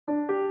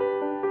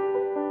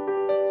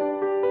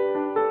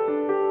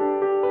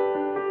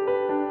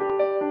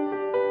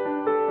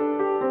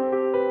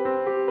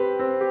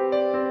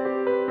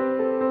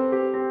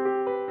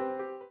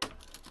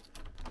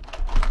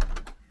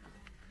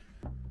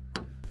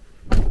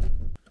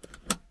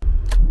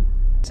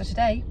So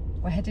today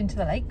we're heading to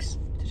the lakes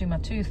to do my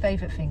two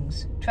favourite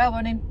things, trail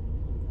running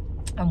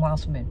and wild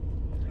swimming.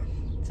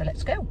 So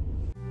let's go.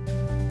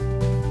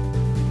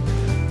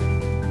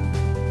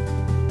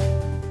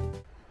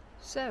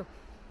 So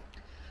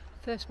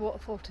first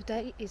waterfall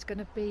today is going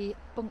to be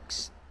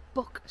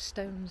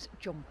Buckstones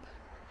Jump,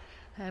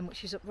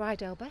 which is up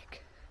Rydale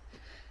Beck.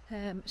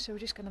 So we're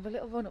just going to have a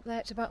little run up there.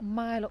 It's about a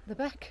mile up the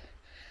beck.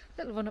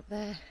 Little run up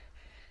there,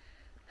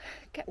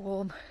 get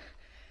warm,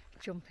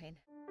 jump in.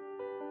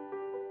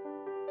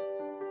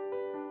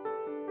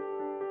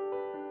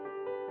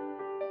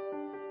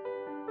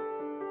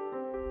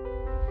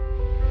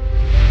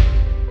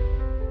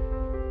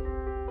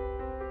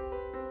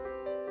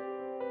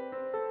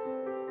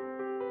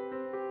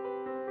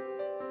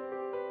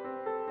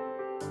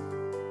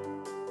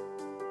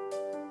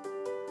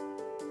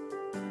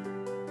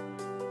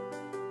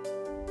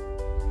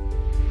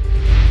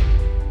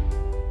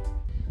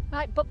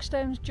 Right,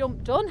 Buckstones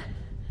jump done.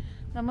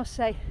 I must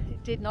say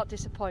it did not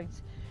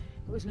disappoint.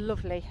 It was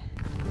lovely.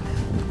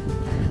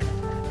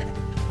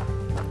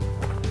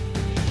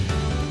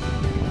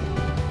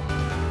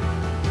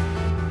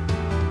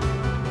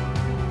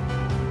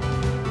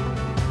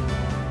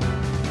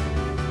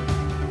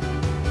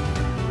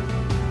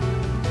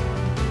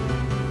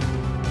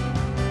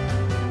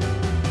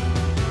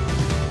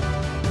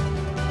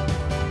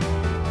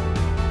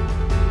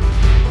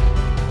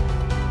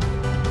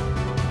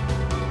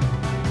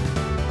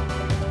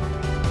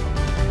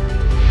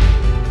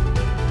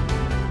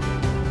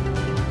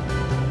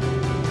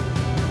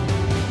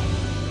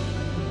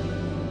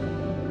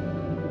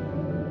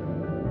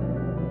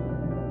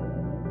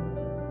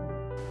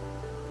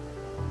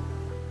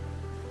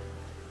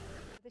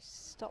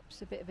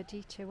 Stops a bit of a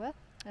detour.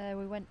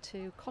 We went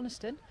to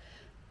Coniston,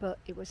 but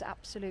it was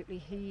absolutely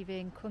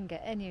heaving, couldn't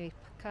get any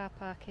car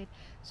parking,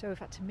 so we've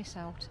had to miss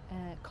out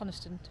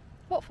Coniston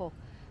waterfall.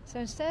 So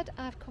instead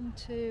I've come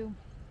to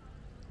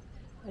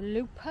a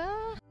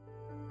looper.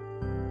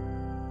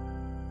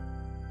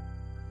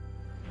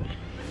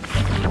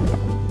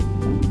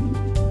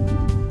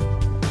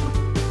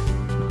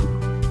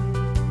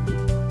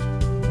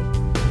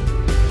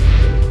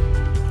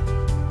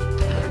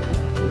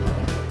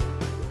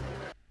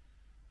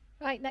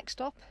 Right, next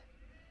stop,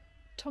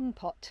 Tongue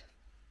Pot,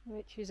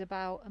 which is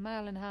about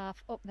 1.5 miles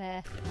up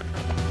there.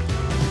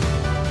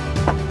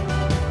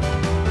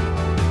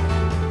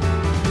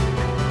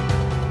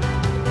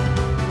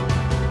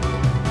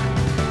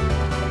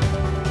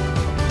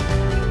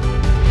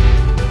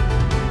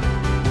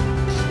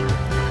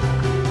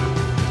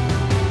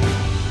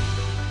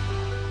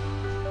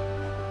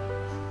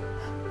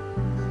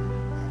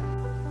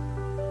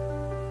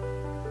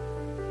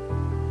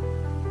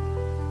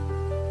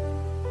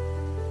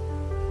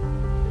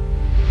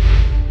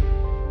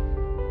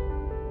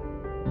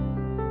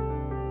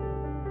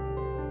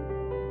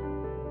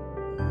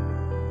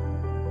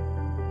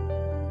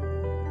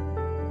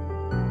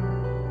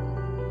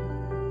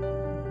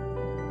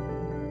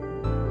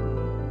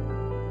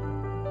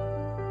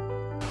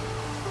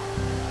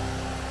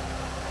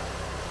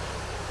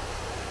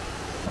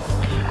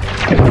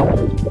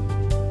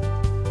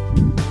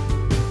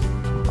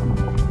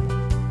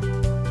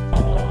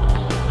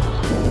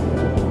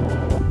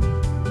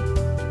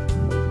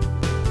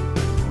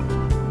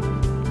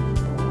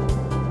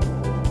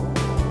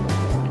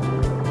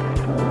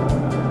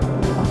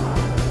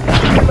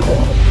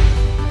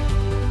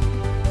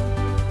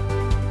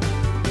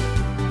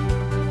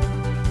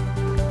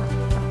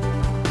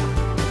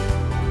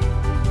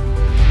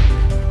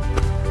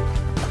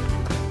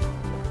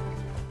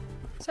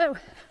 So,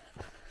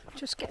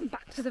 just getting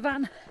back to the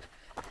van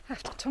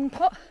after Tongue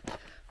Pot,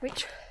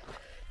 which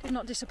did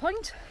not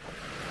disappoint.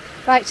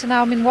 Right, so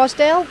now I'm in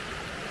Wasdale,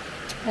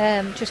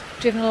 just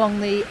driven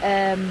along the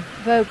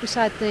road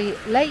beside the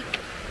lake,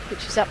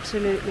 which is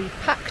absolutely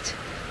packed,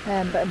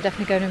 but I'm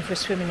definitely going in for a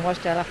swim in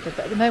Wasdale after.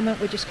 But at the moment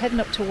we're just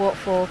heading up to a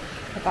waterfall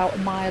about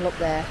 1 mile up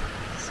there.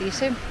 See you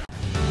soon.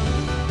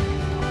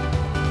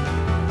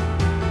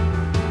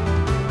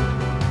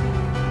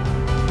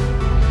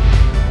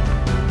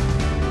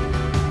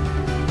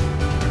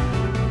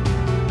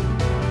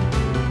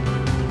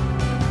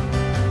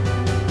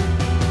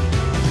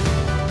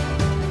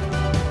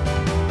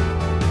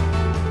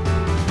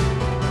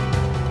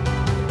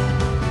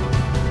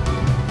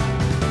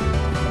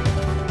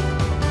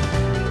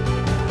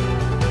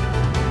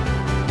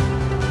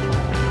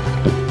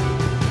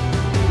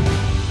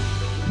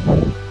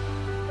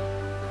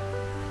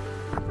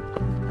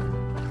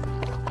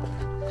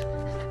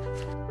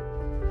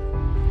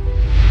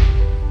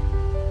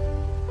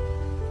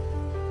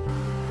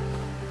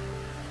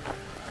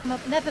 I'm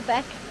up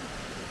Neverbeck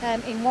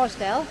in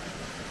Wasdale.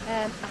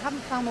 I haven't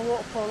found the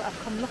waterfall that I've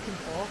come looking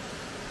for,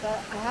 but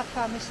I have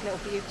found this little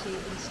beauty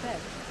instead.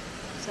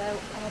 So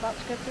I'm about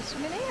to go for a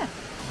swim in here.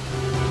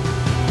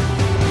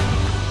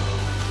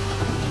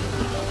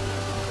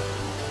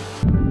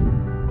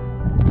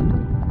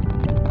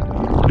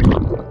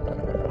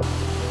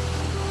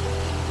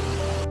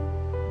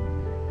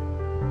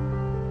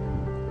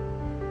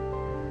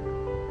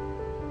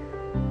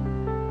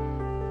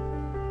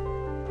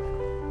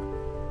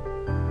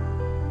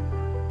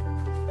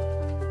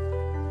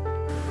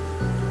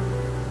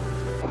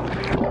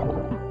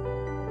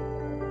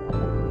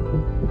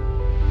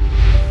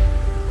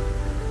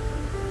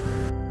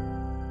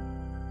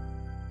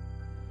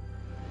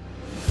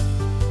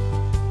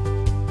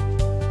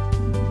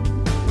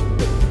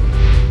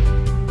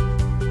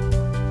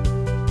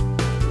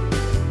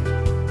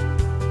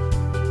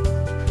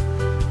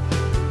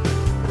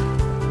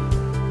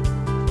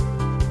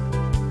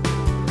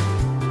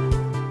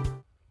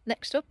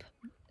 next up,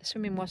 a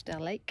swim in Wasdale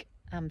Lake.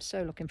 I'm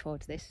so looking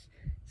forward to this.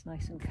 It's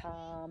nice and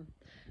calm.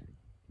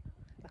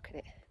 Look at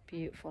it,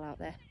 beautiful out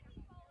there.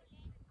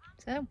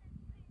 So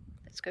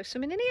let's go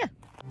swimming in here.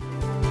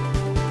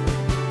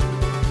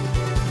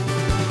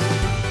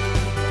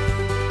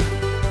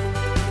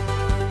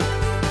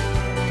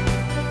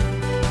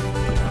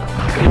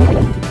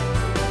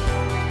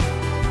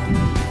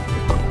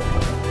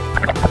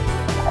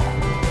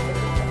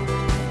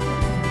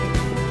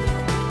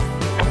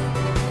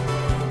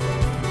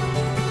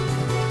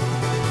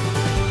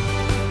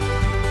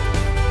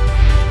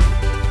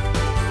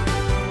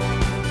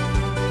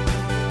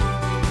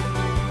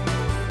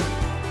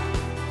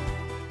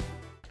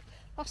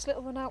 Last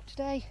little run out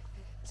today.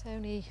 It's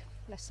only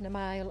less than a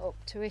mile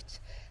up to it,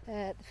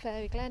 the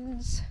Fairy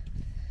Glens.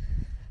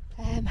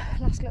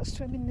 Last little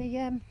swim in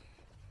the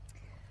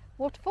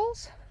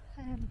waterfalls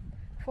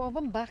before I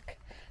run back,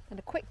 and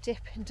a quick dip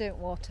in dirt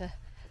water,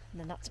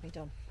 and then that's me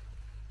done.